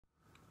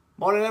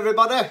Morning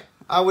everybody,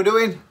 how we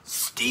doing?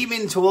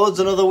 Steaming towards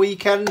another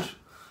weekend.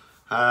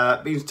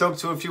 Been talking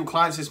to a few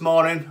clients this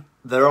morning.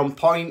 They're on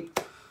point.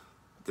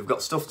 They've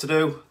got stuff to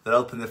do. They're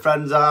helping their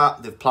friends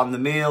out. They've planned the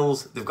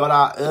meals. They've got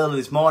out early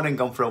this morning,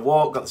 gone for a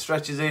walk, got the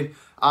stretches in,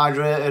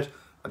 hydrated.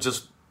 I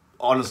just,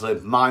 honestly,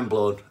 mind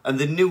blown. And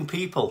the new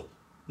people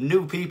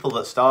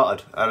that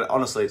started. And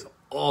honestly, it's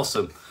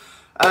awesome.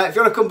 If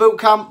you want to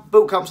come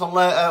boot camp's on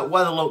later.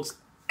 Weather looks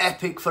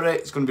epic for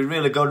it. It's going to be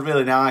really good,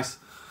 really nice.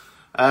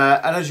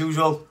 And as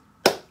usual,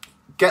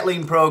 Get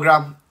Lean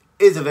program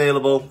is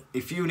available.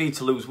 If you need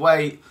to lose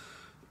weight,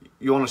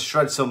 you want to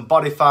shred some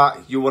body fat,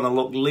 you want to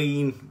look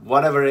lean,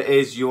 whatever it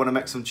is, you want to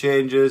make some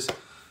changes,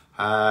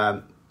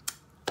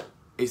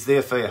 it's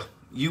there for you.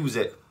 Use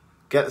it.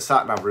 Get the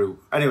sat-nav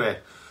route. Anyway,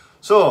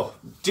 so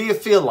do you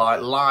feel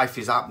like life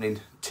is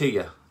happening to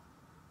you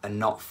and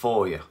not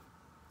for you?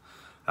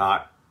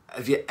 Right?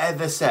 Have you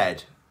ever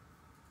said,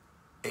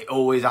 it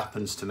always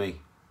happens to me?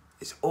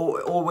 It's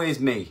always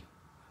me.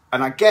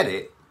 And I get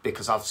it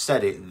because I've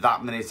said it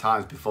that many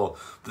times before.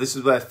 But this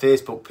is where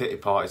Facebook pity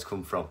parties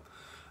come from.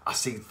 I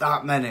see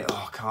that many,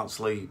 oh, I can't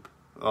sleep.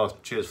 Oh,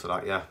 cheers for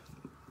that, yeah.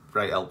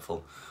 Very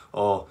helpful.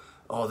 Or,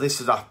 oh, this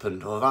has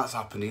happened, or that's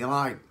happened. You're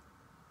like,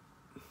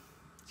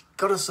 you've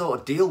got to sort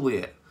of deal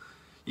with it.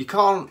 You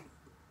can't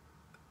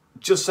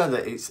just say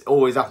that it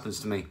always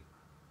happens to me.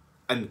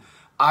 And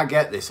I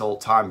get this all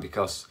the time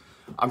because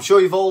I'm sure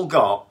you've all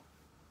got,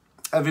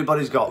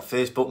 everybody's got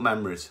Facebook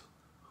memories.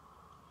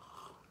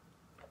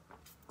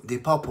 They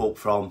pop up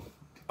from,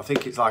 I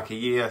think it's like a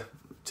year,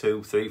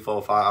 2, 3,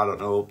 4, 5, I don't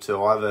know, up to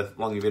however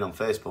long you've been on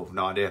Facebook,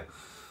 no idea.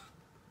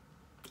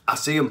 I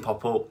see them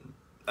pop up,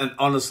 and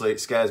honestly, it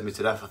scares me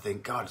to death. I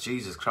think, God,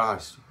 Jesus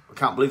Christ, I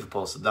can't believe I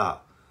posted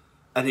that.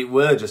 And it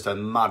were just a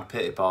mad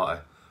pity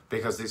party,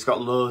 because it's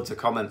got loads of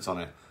comments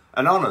on it.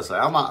 And honestly,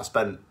 I might have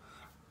spent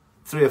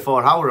 3 or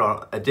 4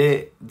 hours a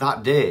day,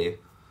 that day,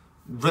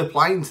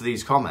 replying to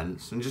these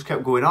comments, and just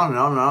kept going on and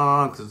on and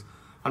on, because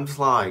I'm just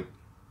like,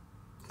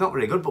 it's not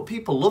very good, but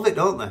people love it,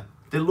 don't they?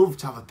 They love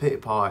to have a pity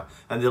party,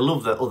 and they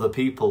love that other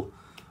people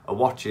are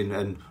watching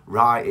and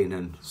writing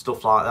and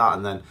stuff like that,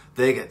 and then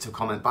they get to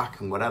comment back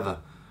and whatever.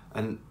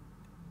 And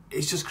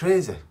it's just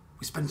crazy.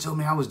 We spend so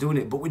many hours doing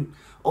it, but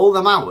all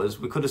them hours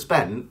we could have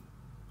spent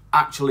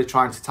actually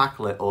trying to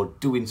tackle it or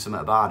doing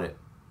something about it.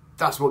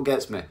 That's what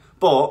gets me.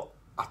 But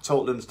I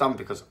totally understand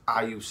because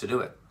I used to do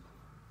it.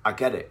 I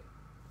get it.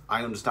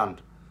 I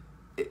understand.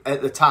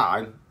 At the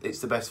time, it's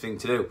the best thing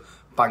to do.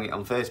 Bang it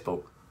on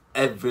Facebook.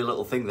 Every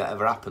little thing that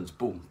ever happens,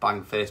 boom,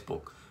 bang,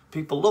 Facebook.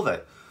 People love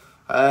it.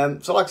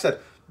 So like I said,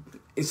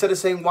 instead of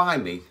saying why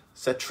me,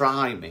 say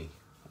try me.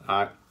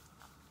 Right?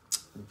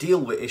 Deal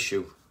with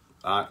issue.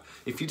 Right?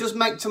 If you just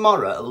make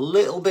tomorrow a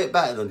little bit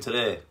better than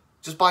today,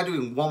 just by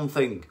doing one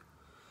thing,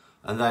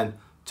 and then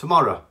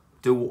tomorrow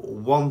do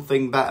one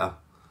thing better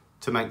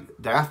to make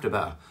the day after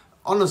better,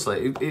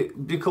 honestly,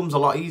 it becomes a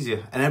lot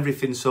easier, and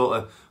everything sort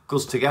of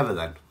goes together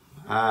then.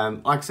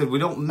 Like I said,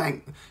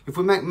 if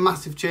we make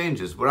massive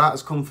changes, we're out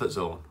of comfort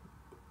zone.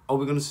 Are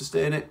we going to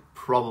sustain it?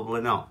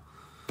 Probably not.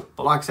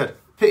 But like I said,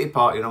 pity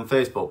partying on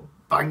Facebook,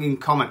 banging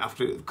comment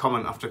after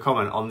comment after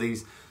comment on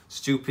these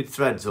stupid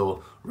threads,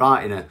 or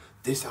writing a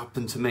 "this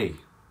happened to me"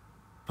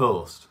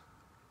 post.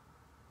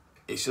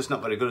 It's just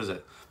not very good, is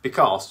it?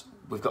 Because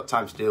we've got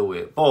time to deal with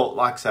it. But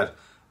like I said,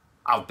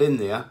 I've been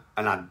there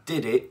and I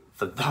did it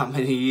for that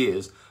many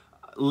years.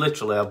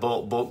 Literally, I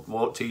bought book,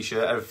 bought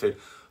t-shirt, everything.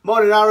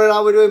 Morning Aaron,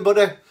 how we doing,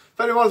 buddy? If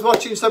anyone's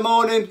watching, say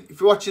morning.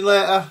 If you're watching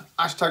later,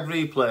 hashtag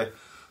replay.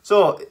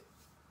 So,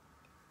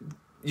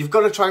 you've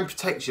got to try and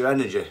protect your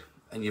energy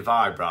and your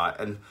vibe, right?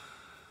 And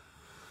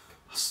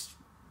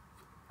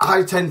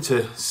I tend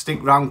to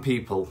stick round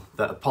people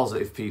that are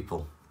positive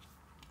people.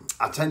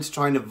 I tend to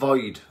try and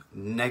avoid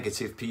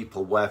negative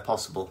people where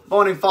possible.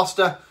 Morning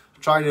Foster.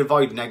 Try and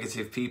avoid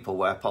negative people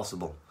where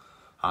possible.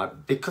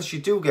 Because you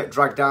do get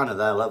dragged down at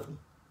their level.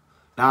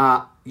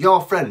 Now, your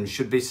friends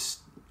should be...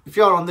 If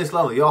you're on this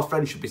level, your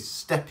friend should be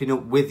stepping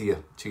up with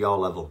you to your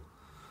level.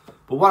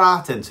 But what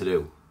I tend to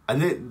do,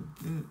 and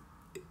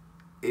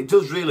it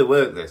does really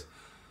work this.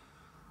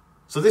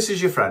 So this is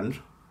your friend.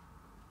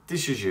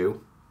 This is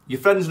you.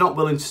 Your friend's not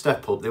willing to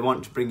step up. They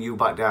want to bring you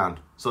back down.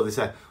 So they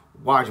say,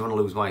 why do you want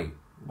to lose weight?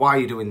 Why are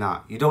you doing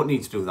that? You don't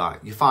need to do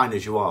that. You're fine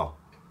as you are.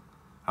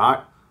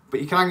 Right? But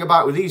you can hang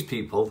about with these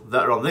people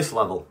that are on this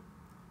level.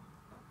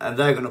 And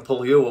they're going to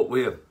pull you up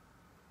with you.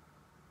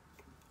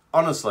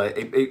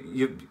 Honestly,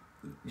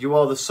 you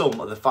are the sum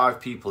of the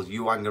 5 people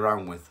you hang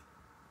around with,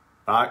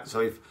 right? So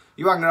if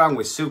you hang around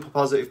with super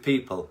positive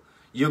people,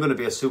 you're going to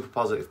be a super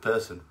positive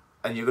person,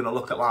 and you're going to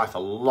look at life a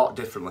lot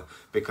differently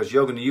because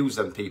you're going to use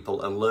them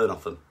people and learn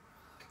off them.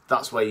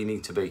 That's where you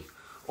need to be,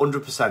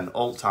 100%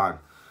 all the time.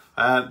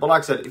 But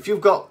like I said, if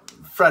you've got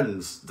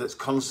friends that's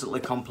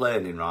constantly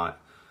complaining, right,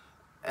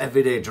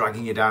 every day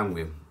dragging you down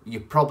with them,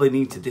 you probably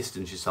need to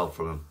distance yourself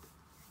from them.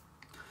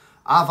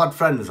 I've had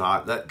friends,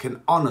 right, that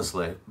can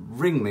honestly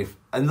ring me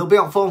and they'll be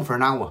on phone for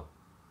an hour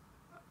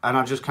and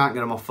I just can't get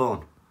them off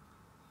phone.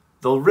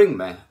 They'll ring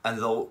me and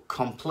they'll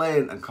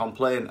complain and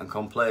complain and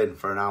complain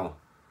for an hour.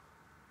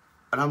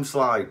 And I'm just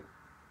like,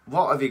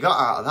 what have you got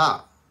out of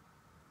that?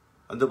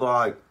 And they'll be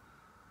like,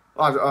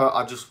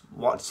 I just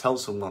wanted to tell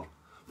someone.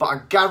 But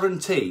I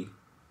guarantee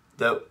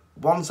that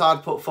once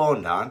I'd put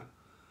phone down,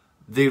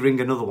 they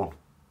ring another one.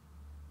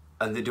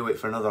 And they do it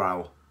for another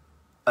hour.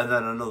 And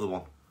then another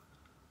one.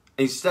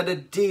 Instead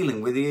of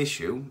dealing with the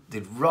issue,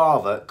 they'd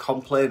rather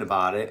complain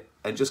about it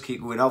and just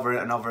keep going over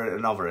it and over it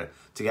and over it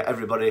to get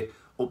everybody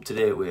up to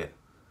date with it.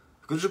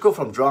 You could just go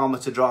from drama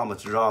to drama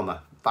to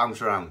drama,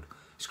 bounce around.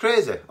 It's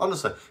crazy,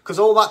 honestly. Because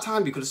all that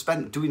time you could have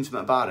spent doing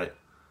something about it.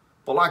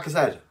 But like I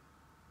said,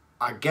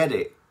 I get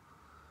it.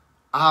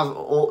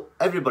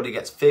 Everybody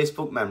gets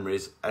Facebook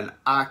memories and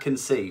I can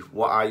see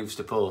what I used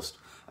to post.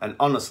 And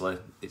honestly,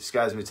 it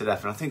scares me to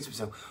death. And I think to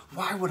myself,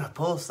 why would I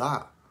post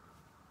that?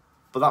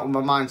 But that was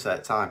my mindset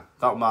at the time.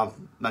 That was my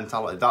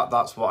mentality.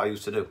 That's what I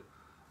used to do.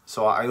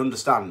 So I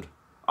understand.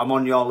 I'm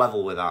on your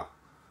level with that.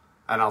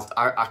 And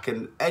I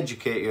can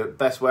educate you the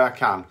best way I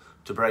can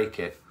to break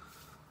it.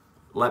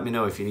 Let me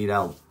know if you need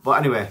help. But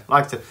anyway,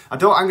 I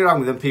don't hang around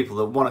with them people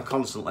that want to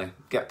constantly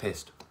get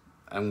pissed.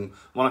 And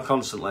want to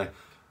constantly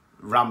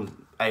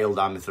ram ale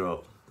down my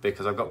throat.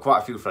 Because I've got quite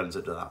a few friends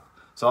that do that.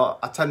 So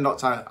I tend not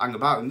to hang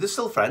about them. They're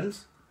still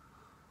friends.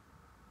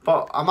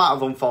 But I might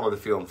have unfollowed a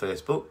few on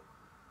Facebook.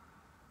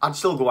 I'd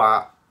still go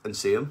out and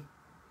see them.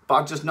 But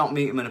I'd just not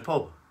meet them in a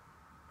pub.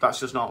 That's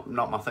just not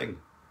my thing.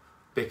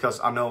 Because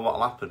I know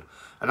what'll happen.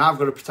 And I've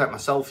got to protect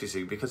myself, you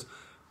see. Because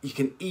you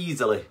can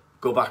easily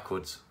go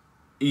backwards.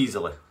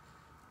 Easily.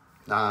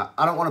 Now,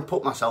 I don't want to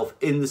put myself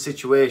in the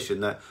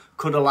situation that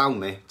could allow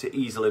me to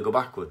easily go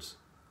backwards.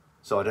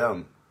 So I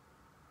don't.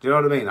 Do you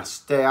know what I mean? I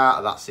stay out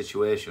of that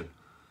situation.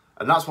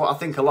 And that's what I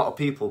think a lot of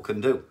people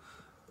can do.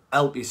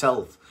 Help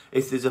yourself.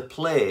 If there's a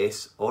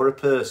place or a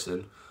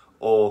person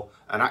or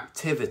an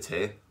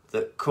activity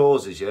that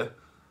causes you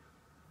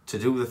to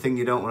do the thing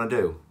you don't want to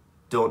do,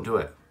 don't do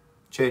it.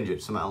 Change it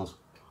to something else.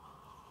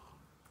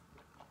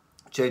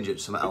 Change it to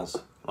something else.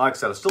 Like I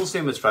said, I still see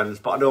them as friends,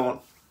 but I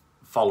don't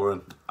follow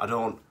them. I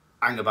don't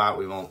hang about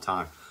with them all the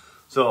time.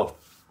 So,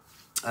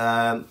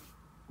 but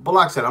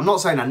like I said, I'm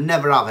not saying I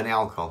never have any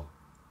alcohol,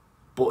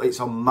 but it's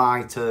on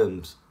my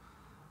terms.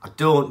 I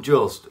don't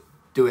just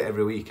do it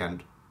every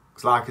weekend.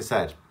 Because like I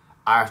said,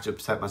 I have to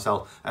protect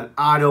myself. And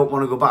I don't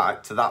want to go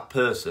back to that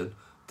person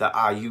that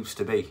I used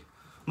to be.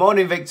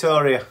 Morning,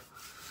 Victoria.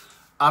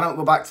 I don't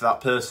go back to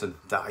that person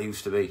that I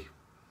used to be.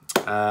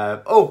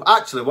 Oh,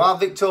 actually, while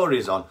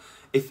Victoria's on,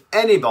 if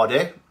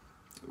anybody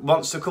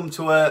wants to come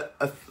to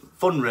a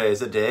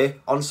fundraiser day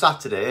on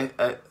Saturday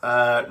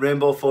at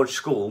Rainbow Forge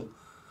School,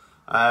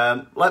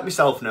 let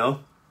myself know,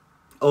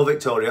 or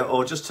Victoria,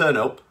 or just turn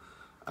up.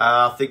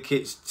 I think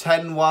it's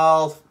 10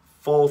 while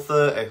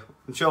 4:30.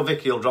 I'm sure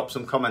Vicky will drop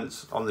some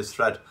comments on this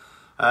thread.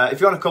 If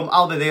you want to come,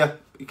 I'll be there.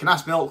 You can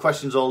ask me all the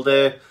questions all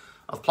day.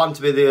 I've planned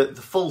to be there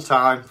the full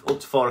time, up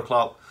to 4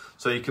 o'clock.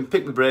 So you can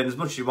pick my brain as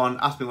much as you want,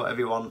 ask me whatever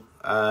you want,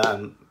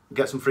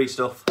 get some free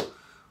stuff.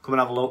 Come and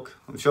have a look.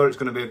 I'm sure it's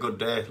going to be a good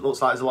day.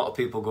 Looks like there's a lot of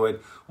people going.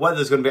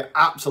 Weather's going to be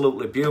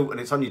absolutely beautiful and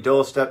it's on your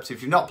doorstep. So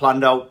if you've not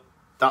planned out,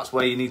 that's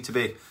where you need to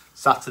be.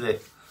 Saturday.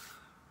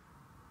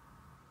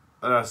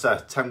 I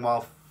said 10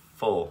 while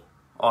 4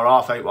 or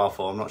half 8 while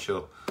 4, I'm not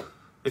sure.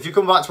 If you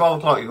come back 12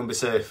 o'clock, you're going to be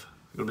safe.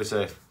 You're going to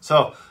be safe.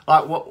 So,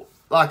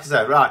 like I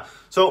said, right.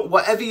 So,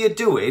 whatever you're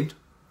doing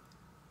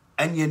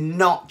and you're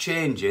not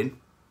changing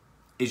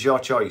is your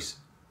choice.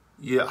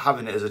 You're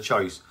having it as a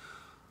choice.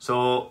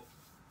 So,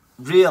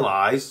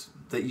 realise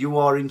that you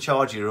are in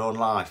charge of your own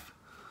life.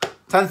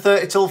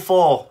 10:30 till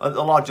 4 at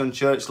the lodge on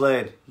Church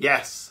Lane.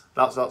 Yes,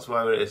 that's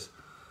where it is.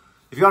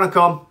 If you want to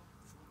come,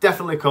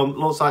 definitely come.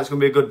 Looks like it's going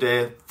to be a good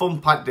day.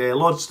 Fun-packed day.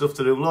 Loads of stuff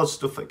to do. Loads of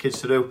stuff for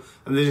kids to do.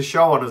 And there's a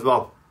show on as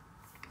well.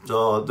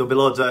 So there'll be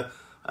loads of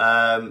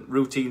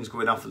routines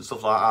going off and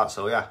stuff like that.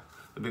 So yeah,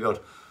 it'll be good.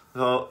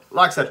 So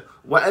like I said,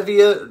 whatever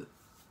you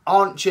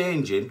aren't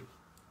changing,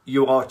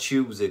 you are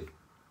choosing.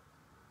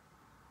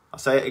 I'll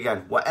say it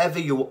again. Whatever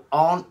you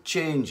aren't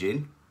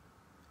changing,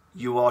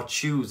 you are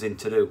choosing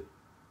to do.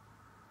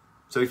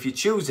 So if you're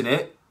choosing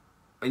it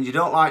and you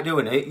don't like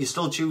doing it, you're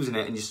still choosing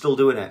it and you're still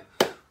doing it.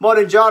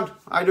 Morning, John.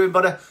 How you doing,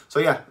 buddy? So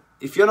yeah,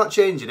 if you're not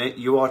changing it,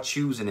 you are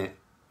choosing it.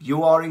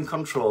 You are in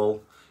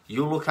control.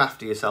 You look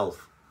after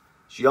yourself.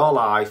 It's your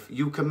life.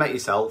 You can make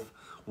yourself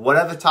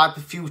whatever type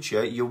of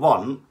future you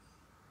want.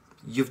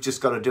 You've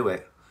just got to do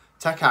it.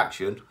 Take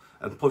action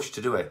and push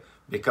to do it.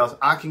 Because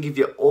I can give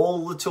you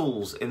all the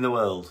tools in the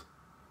world.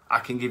 I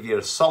can give you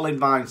a solid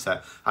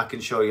mindset. I can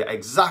show you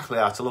exactly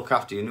how to look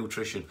after your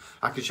nutrition.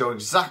 I can show you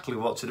exactly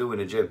what to do in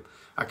a gym.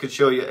 I can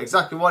show you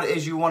exactly what it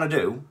is you want to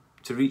do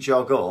to reach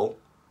your goal.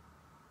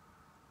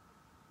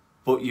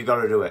 But you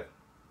got to do it.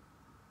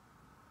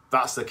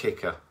 That's the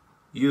kicker.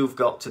 You've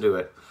got to do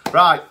it.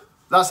 Right,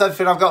 that's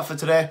everything I've got for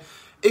today.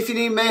 If you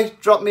need me,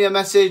 drop me a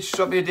message,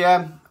 drop me a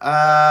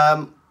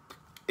DM.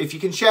 If you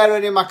can share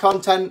any of my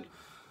content,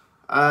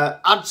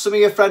 add some of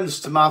your friends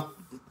to my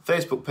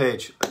Facebook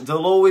page.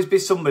 There'll always be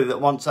somebody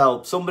that wants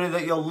help. Somebody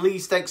that you'll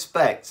least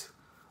expect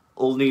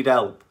will need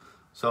help.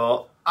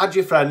 So add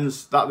your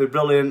friends. That'd be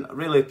brilliant. I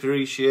really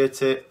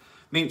appreciate it.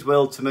 Means the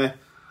world to me.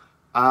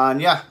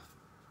 And yeah,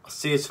 I'll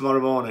see you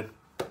tomorrow morning.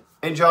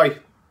 Enjoy.